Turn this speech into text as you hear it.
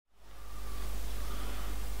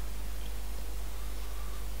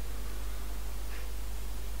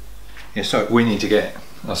Yeah, so we need to get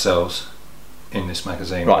ourselves in this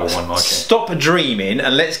magazine, right, or one like it. Stop dreaming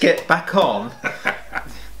and let's get back on.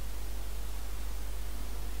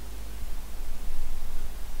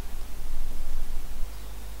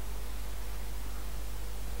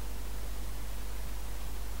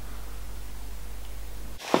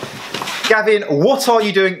 Gavin, what are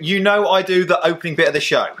you doing? You know I do the opening bit of the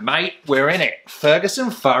show. Mate, we're in it. Ferguson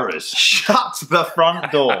Furries. Shut the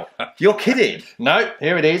front door. You're kidding. No,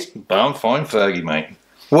 here it is. Find Fergie, mate.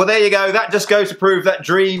 Well, there you go. That just goes to prove that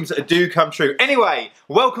dreams do come true. Anyway,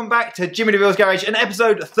 welcome back to Jimmy de Ville's Garage and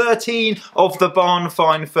episode 13 of the Find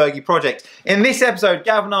Fergie project. In this episode,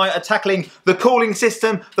 Gav and I are tackling the cooling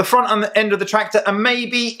system, the front and the end of the tractor, and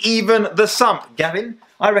maybe even the sump. Gavin,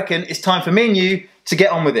 I reckon it's time for me and you to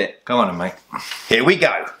get on with it. Go on then, mate. Here we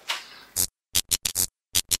go.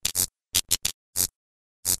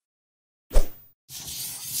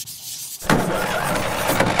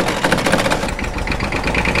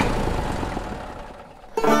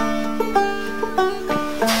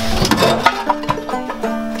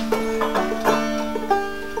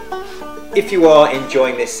 If you are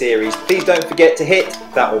enjoying this series, please don't forget to hit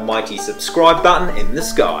that almighty subscribe button in the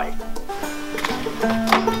sky.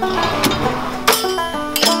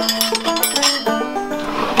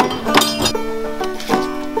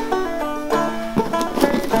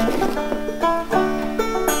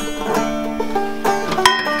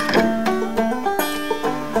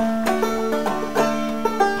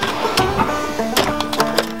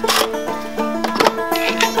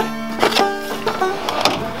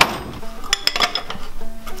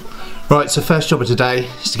 Right, so first job of today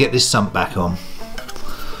is to get this sump back on.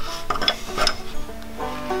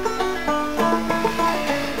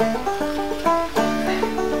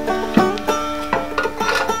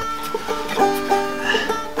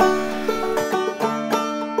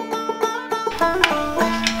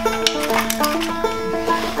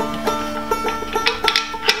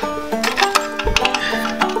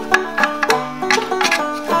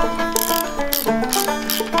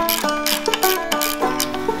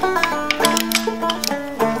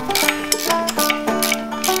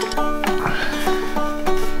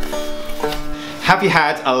 Have you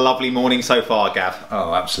had a lovely morning so far, Gav?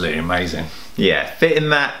 Oh, absolutely amazing. Yeah, fitting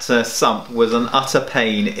that sump was an utter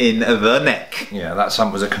pain in the neck. Yeah, that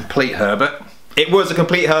sump was a complete Herbert. It was a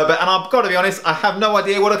complete Herbert, and I've got to be honest, I have no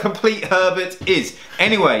idea what a complete Herbert is.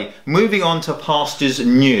 Anyway, moving on to pastures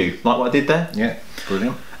new. Like what I did there? Yeah,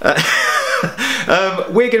 brilliant.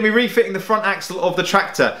 We're going to be refitting the front axle of the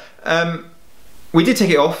tractor. We did take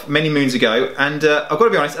it off many moons ago, and I've got to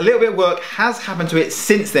be honest, a little bit of work has happened to it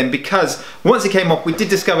since then, because once it came off we did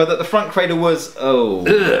discover that the front cradle was,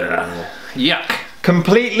 yuck.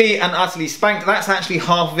 Completely and utterly spanked. That's actually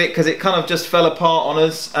half of it, because it kind of just fell apart on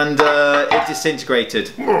us and it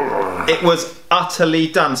disintegrated. It was utterly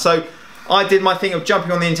done. So I did my thing of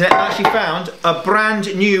jumping on the internet and actually found a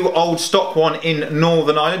brand new old stock one in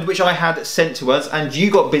Northern Ireland, which I had sent to us, and you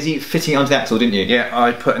got busy fitting it onto the axle, didn't you? Yeah,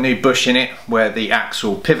 I put a new bush in it where the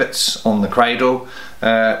axle pivots on the cradle.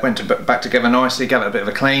 Went back together nicely, gave it a bit of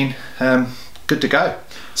a clean. Good to go.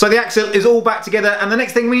 So the axle is all back together, and the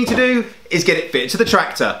next thing we need to do is get it fitted to the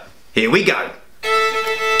tractor. Here we go.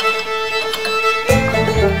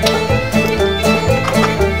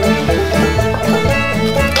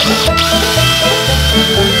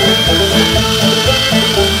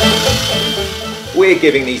 We're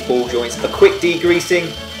giving these ball joints a quick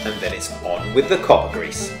degreasing, and then it's on with the copper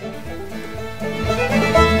grease.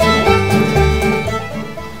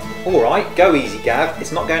 Alright, go easy Gav,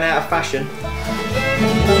 it's not going out of fashion.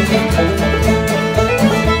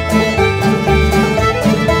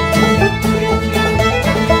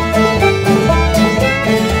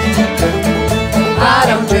 I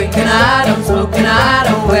don't drink and I don't smoke and I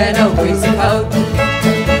don't wear no greasy coat.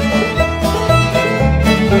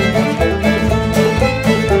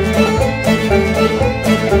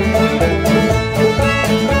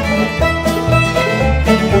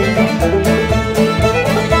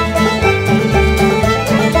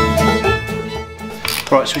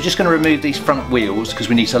 Right, so we're just going to remove these front wheels because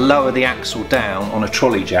we need to lower the axle down on a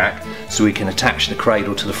trolley jack so we can attach the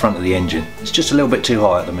cradle to the front of the engine. It's just a little bit too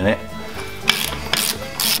high at the minute.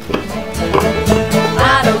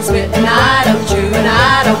 I don't spit and I don't chew and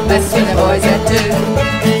I don't mess with the boys that do.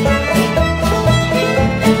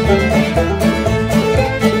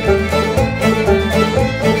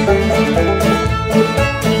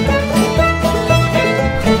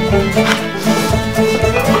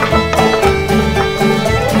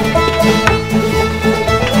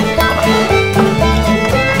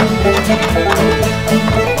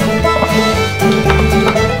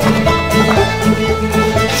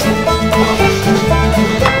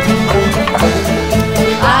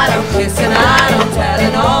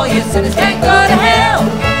 sinners can't go to hell.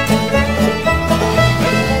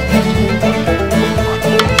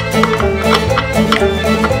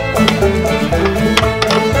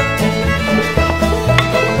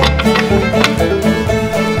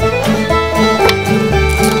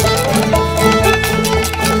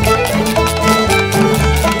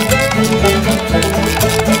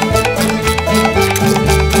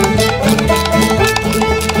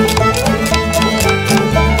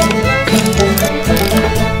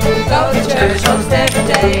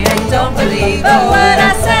 Don't believe a word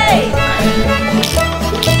I say.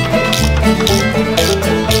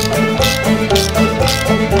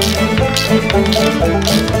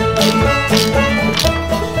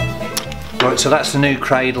 Right, so that's the new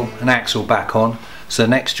cradle and axle back on. So the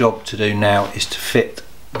next job to do now is to fit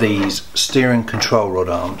these steering control rod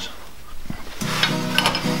arms.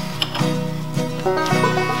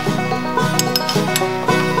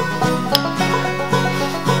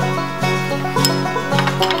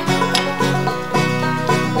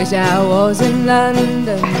 Wish I was in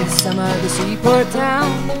London, some other seaport town.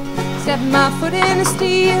 Step my foot in a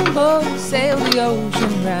steamboat, sail the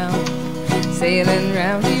ocean round. Sailing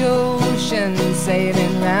round the ocean,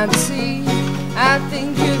 sailing round the sea. I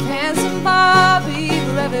think you've handsome Bobby,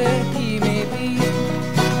 wherever he may be.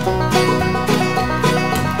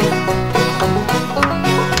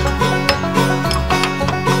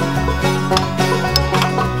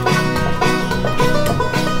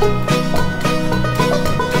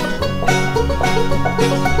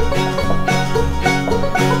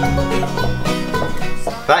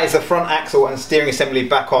 That is the front axle and steering assembly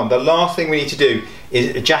back on. The last thing we need to do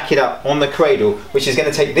is jack it up on the cradle, which is going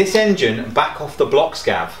to take this engine back off the blocks,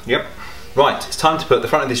 Gav. Yep. Right, it's time to put the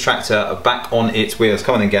front of this tractor back on its wheels.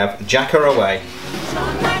 Come on then, Gav, jack her away.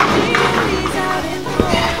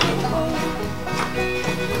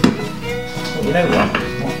 You know what?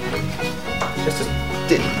 Just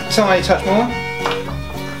a tiny touch more.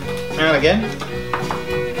 And again.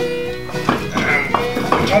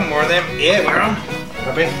 One more of them. Yeah, we're on.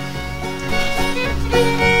 Happy?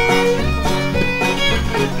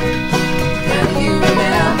 Can you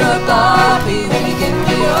remember Bobby when you gave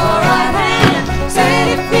me your right hand? Said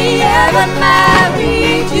if we ever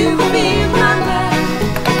married, you would be my man.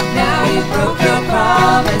 Now you broke your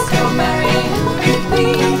promise, you're marrying me,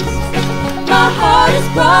 please. My heart is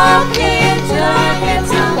broken till I get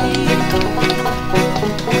some ease.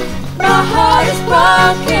 My heart is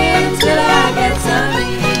broken till I get some ease.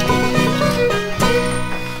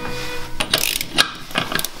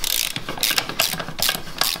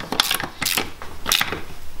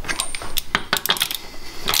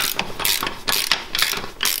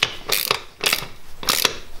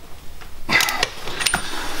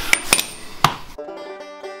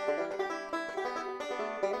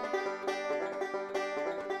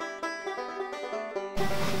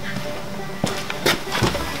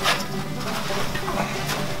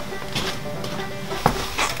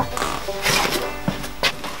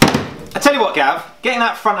 Tell you what, Gav, getting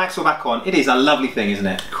that front axle back on, it is a lovely thing, isn't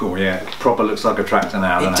it? Cool, yeah. Proper looks like a tractor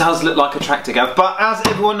now, doesn't It does look like a tractor, Gav, but as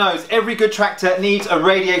everyone knows, every good tractor needs a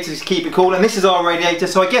radiator to keep it cool, and this is our radiator,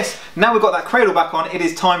 so I guess now we've got that cradle back on, it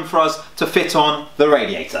is time for us to fit on the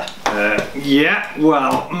radiator. Yeah,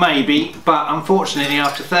 well, maybe, but unfortunately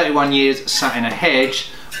after 31 years sat in a hedge,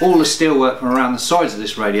 all the steelwork from around the sides of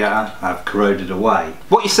this radiator have corroded away.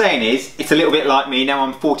 What you're saying is, it's a little bit like me, now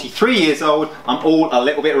I'm 43 years old, I'm all a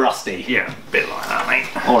little bit rusty. Yeah, a bit like that, mate.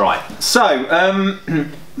 Alright, so,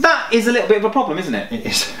 that is a little bit of a problem, isn't it? It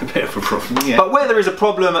is a bit of a problem, yeah. But where there is a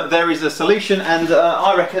problem, there is a solution, and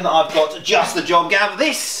I reckon I've got just the job, Gav.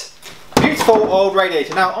 This beautiful old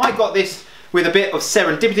radiator. Now, I got this with a bit of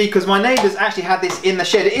serendipity because my neighbours actually had this in the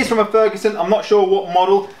shed. It is from a Ferguson, I'm not sure what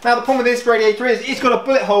model. Now, the problem with this radiator is it's got a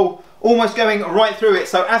bullet hole almost going right through it,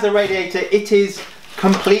 so as a radiator, it is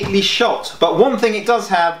completely shot. But one thing it does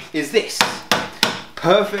have is this.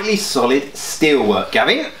 Perfectly solid steelwork,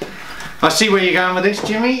 Gavin. I see where you're going with this,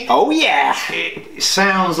 Jimmy. Oh yeah! It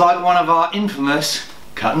sounds like one of our infamous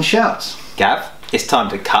cut and shuts. Gav, it's time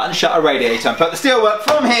to cut and shut a radiator and put the steelwork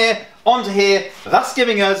from here onto here, thus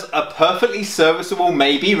giving us a perfectly serviceable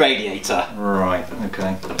maybe radiator. Right,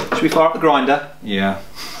 okay. Should we fire up the grinder? Yeah.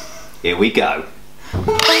 Here we go.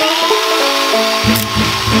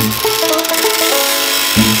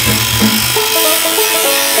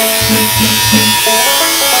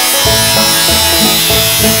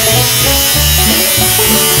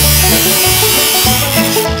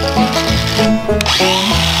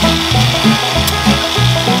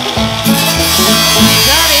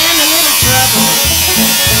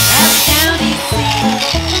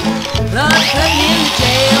 Blood cutting in the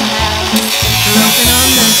jailhouse, floating on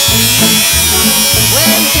the street.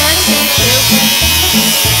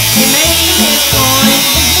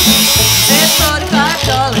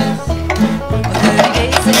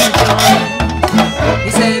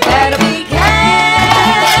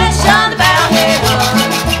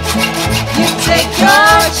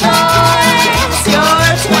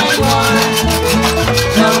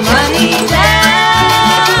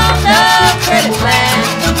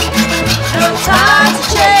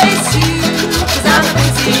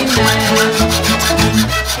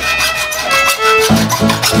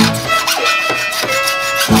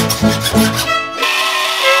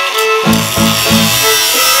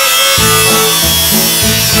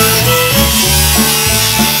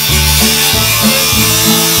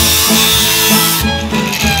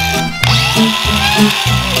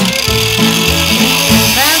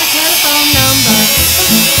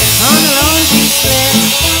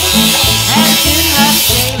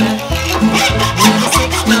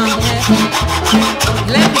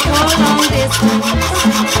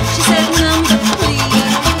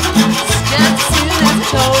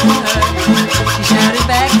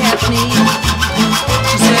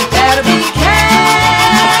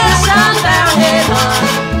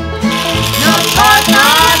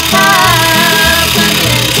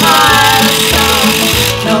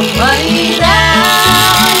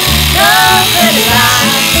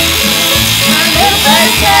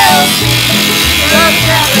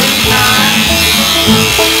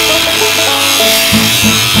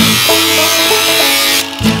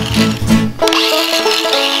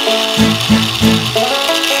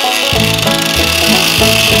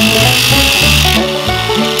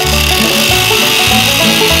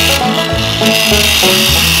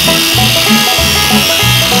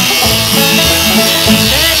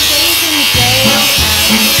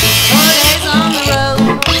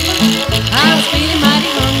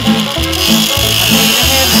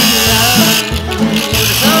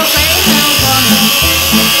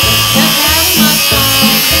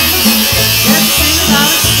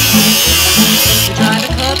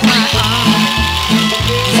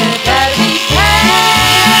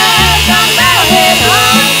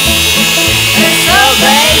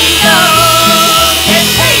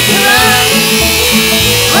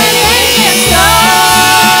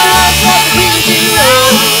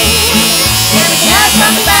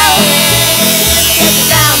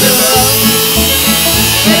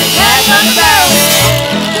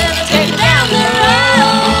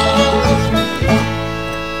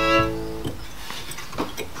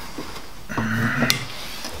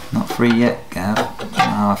 Free yet, Gav?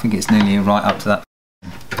 No, I think it's nearly right up to that.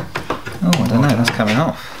 Oh, I don't know, that's coming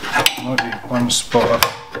off. Might be one spot of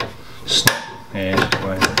snap here.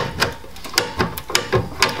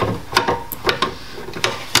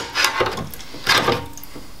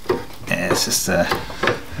 Yeah, it's just How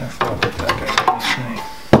far did that go?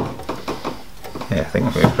 yeah, I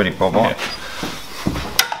think we're pretty bob on.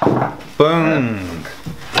 Yeah. Boom!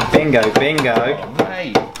 Bingo, bingo. Oh,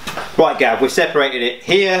 mate. Right, Gav, we've separated it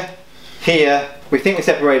here, here. We think we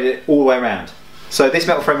separated it all the way around. So this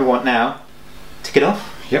metal frame we want now, take it off.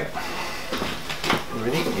 Yep.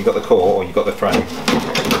 Ready? You got the core or you got the frame?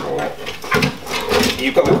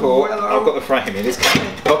 You've got the core, I've got the frame in. It's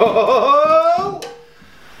coming. Oh,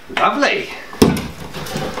 lovely.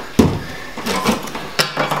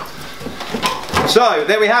 So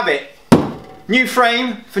there we have it. New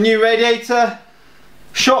frame for new radiator.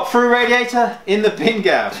 Shot through radiator in the bin,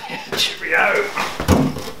 Gav. Cheerio.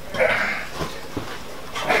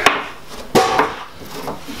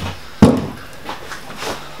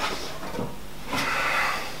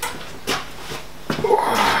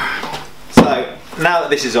 So now that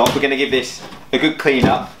this is off, we're going to give this a good clean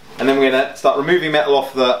up, and then we're going to start removing metal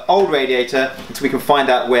off the old radiator until we can find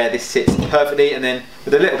out where this sits perfectly, and then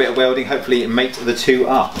with a little bit of welding hopefully mate the two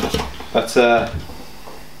up. But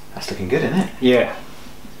that's looking good, isn't it? Yeah.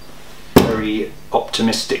 Very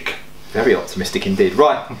optimistic. Very optimistic indeed.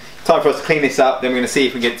 Right, time for us to clean this up, then we're going to see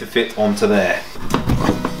if we can get it to fit onto there.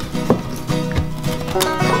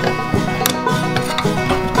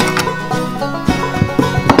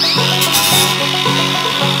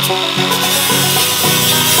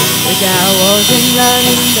 The guy was in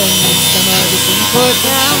London, some other seaport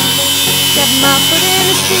town. Got my foot in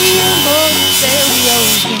a steamboat, sail the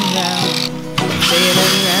ocean round.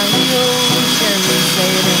 Sailing round the ocean,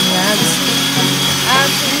 sailing round the sea.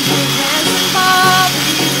 I've been to hands and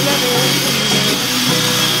Bobby's level.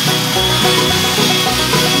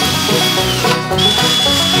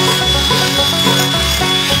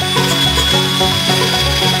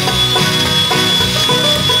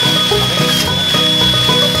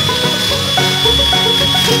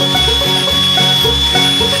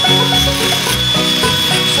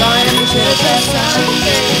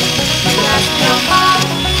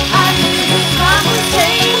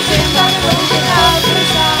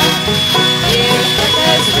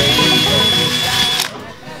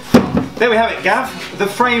 There we have it, Gav. The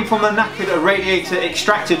frame from the knackered radiator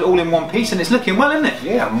extracted all in one piece, and it's looking well, isn't it?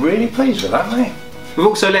 Yeah, I'm really pleased with that, mate. We've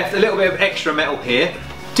also left a little bit of extra metal here.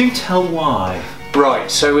 Do tell why.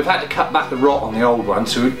 Right, so we've had to cut back the rot on the old one,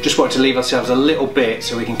 so we just wanted to leave ourselves a little bit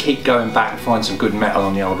so we can keep going back and find some good metal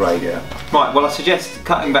on the old radiator. Right, well I suggest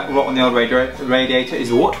cutting back rot on the old radiator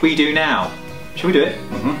is what we do now. Shall we do it?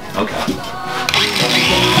 Mm-hmm. Okay.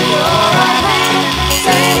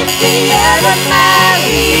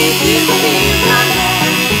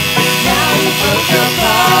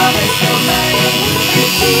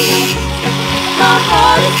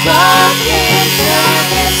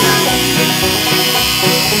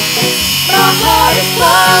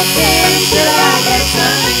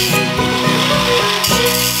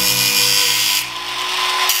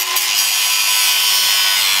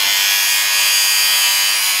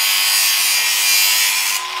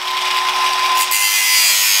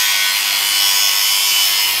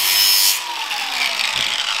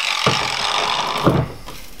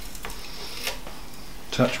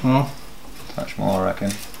 Touch more. Touch more, I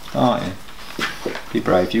reckon. Aren't you? Be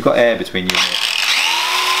brave. You've got air between you and it.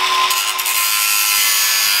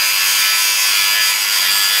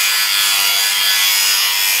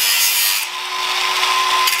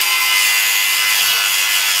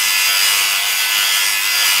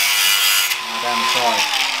 Now down the side.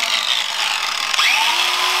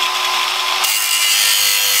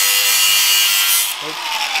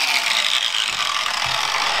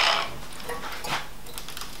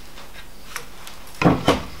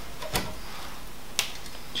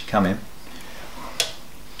 Come in.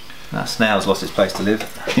 That snail's lost its place to live.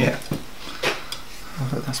 Yeah. Oh,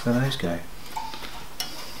 look, that's where those go.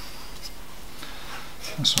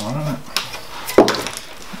 That's alright, isn't it?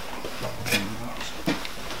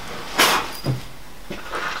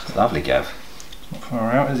 It's lovely, Gav. It's not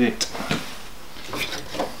far out, is it?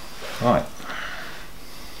 Right.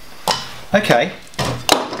 Okay.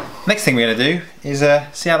 Next thing we're going to do is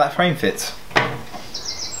see how that frame fits.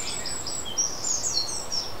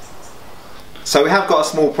 So we have got a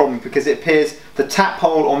small problem because it appears the tap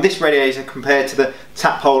hole on this radiator compared to the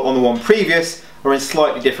tap hole on the one previous are in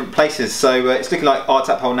slightly different places. So it's looking like our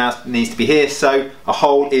tap hole now needs to be here, so a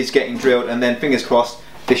hole is getting drilled, and then fingers crossed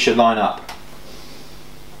this should line up.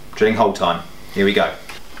 Drilling hole time. Here we go.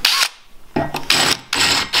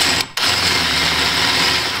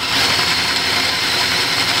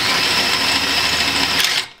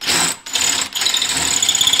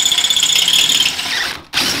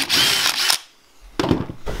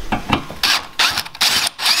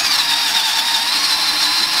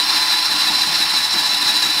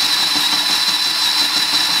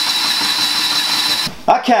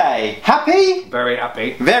 Okay, happy? Very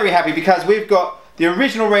happy. Very happy because we've got the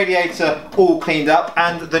original radiator all cleaned up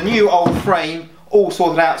and the new old frame all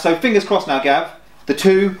sorted out. So fingers crossed now, Gav, the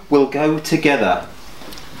two will go together.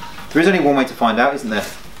 There is only one way to find out, isn't there?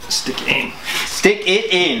 Stick it in. Stick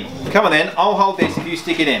it in. Come on then, I'll hold this if you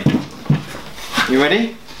stick it in. You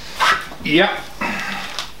ready? Yep.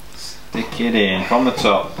 Stick it in from the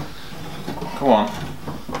top. Go on.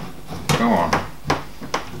 Go on.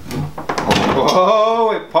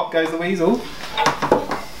 Oh, it pop goes the weasel.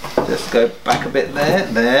 Just go back a bit there,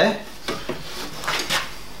 there.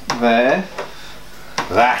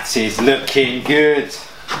 That is looking good.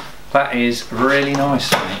 That is really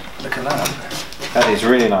nice, mate. Look at that. That is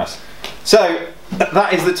really nice. So,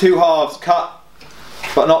 that is the two halves cut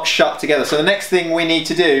but not shut together. So the next thing we need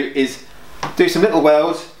to do is do some little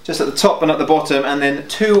welds just at the top and at the bottom, and then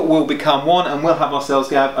two will become one, and we'll have ourselves,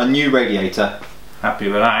 Gav, a new radiator. Happy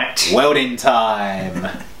with that. Welding time.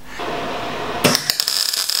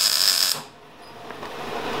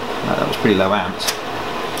 That was pretty low amps.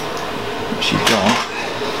 She's gone.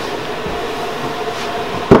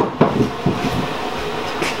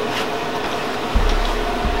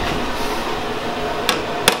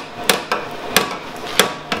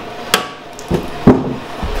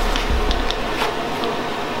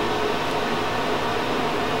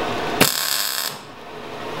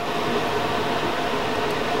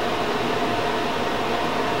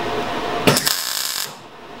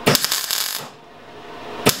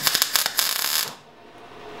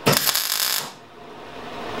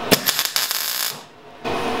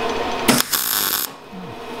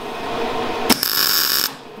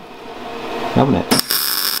 Haven't it?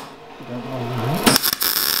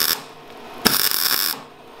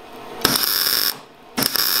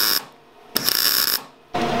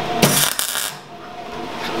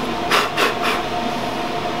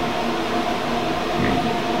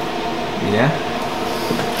 Yeah?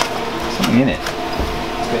 Something in it.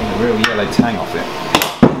 It's getting a real yellow tang off it.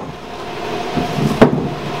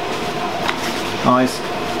 Eyes.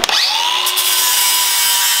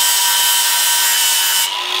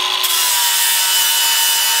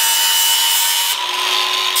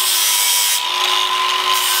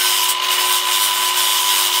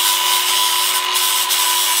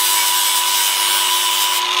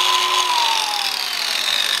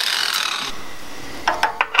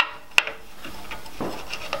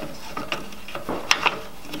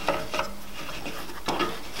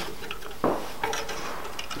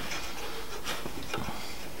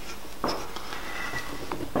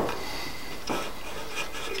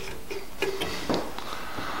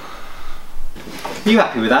 You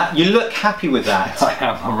happy with that? You look happy with that. I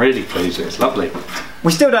am. I'm really pleased with it. It's lovely.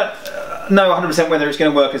 We still don't know 100% whether it's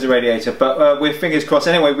going to work as a radiator, but we're fingers crossed.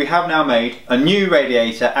 Anyway, we have now made a new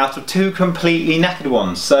radiator out of 2 completely knackered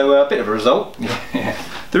ones, so a bit of a result. Yeah.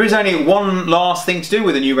 There is only one last thing to do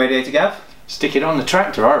with a new radiator, Gav. Stick it on the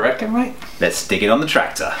tractor, I reckon, mate. Let's stick it on the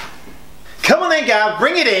tractor. Come on then, Gav,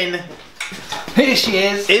 bring it in. Here she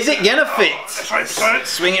is. Is it gonna fit?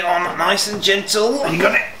 Swing it on nice and gentle. You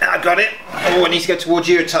got it? I got it. Oh, I need to go towards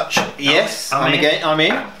you a touch. Yes, I'm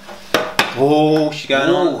in. Oh, she's going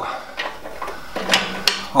on.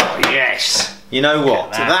 Oh, yes. You know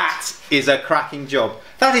what? That is a cracking job.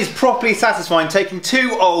 That is properly satisfying, taking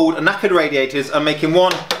 2 old knackered radiators and making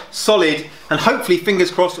one solid and hopefully, fingers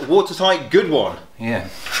crossed, watertight good one. Yeah.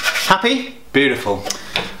 Happy? Beautiful.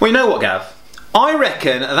 Well, you know what, Gav? I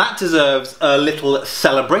reckon that deserves a little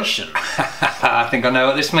celebration. I think I know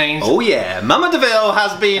what this means. Oh yeah, Mama deVille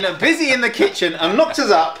has been busy in the kitchen and knocked us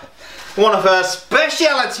up one of her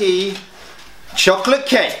speciality chocolate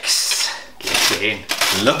cakes. Get it in.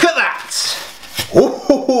 Look at that!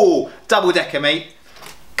 Ooh, double decker, mate.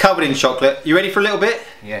 Covered in chocolate. You ready for a little bit?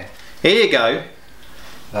 Yeah. Here you go.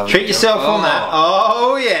 Lovely. Treat yourself on that.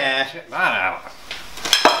 Oh yeah. Check that out.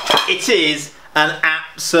 It is an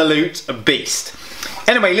absolute beast.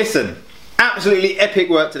 Anyway, listen. Absolutely epic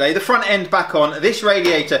work today. The front end back on, this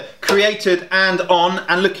radiator created and on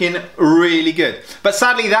and looking really good. But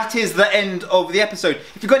sadly that is the end of the episode.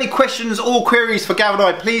 If you've got any questions or queries for Gav and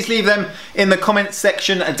I, please leave them in the comments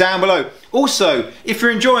section down below. Also, if you're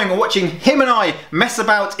enjoying or watching him and I mess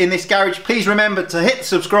about in this garage, please remember to hit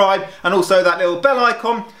subscribe and also that little bell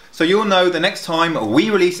icon so you'll know the next time we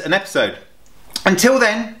release an episode. Until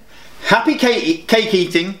then, happy cake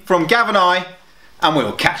eating from Gav and I, and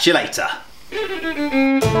we'll catch you later. I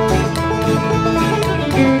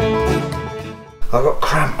got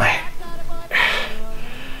cramp, mate.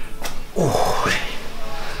 Oh,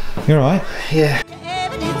 you alright? Yeah.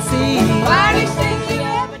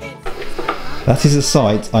 That is a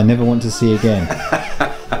sight I never want to see again.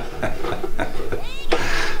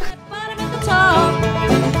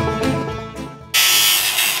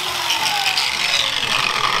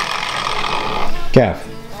 Gav,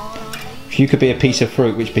 if you could be a piece of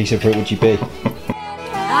fruit, which piece of fruit would you be?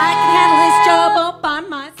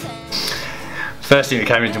 First thing that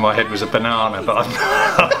came into my head was a banana, but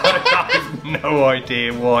I've no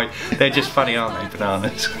idea why. They're just funny, aren't they,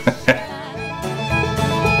 bananas?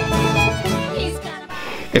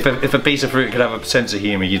 If a piece of fruit could have a sense of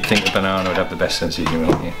humour, you'd think a banana would have the best sense of humour,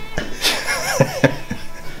 wouldn't you?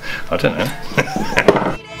 I don't know.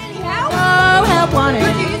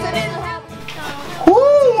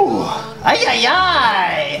 Ooh, ay ay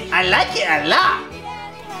ay! I like it a lot.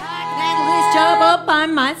 I can handle this job all by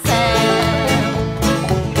myself.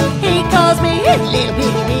 He calls me his little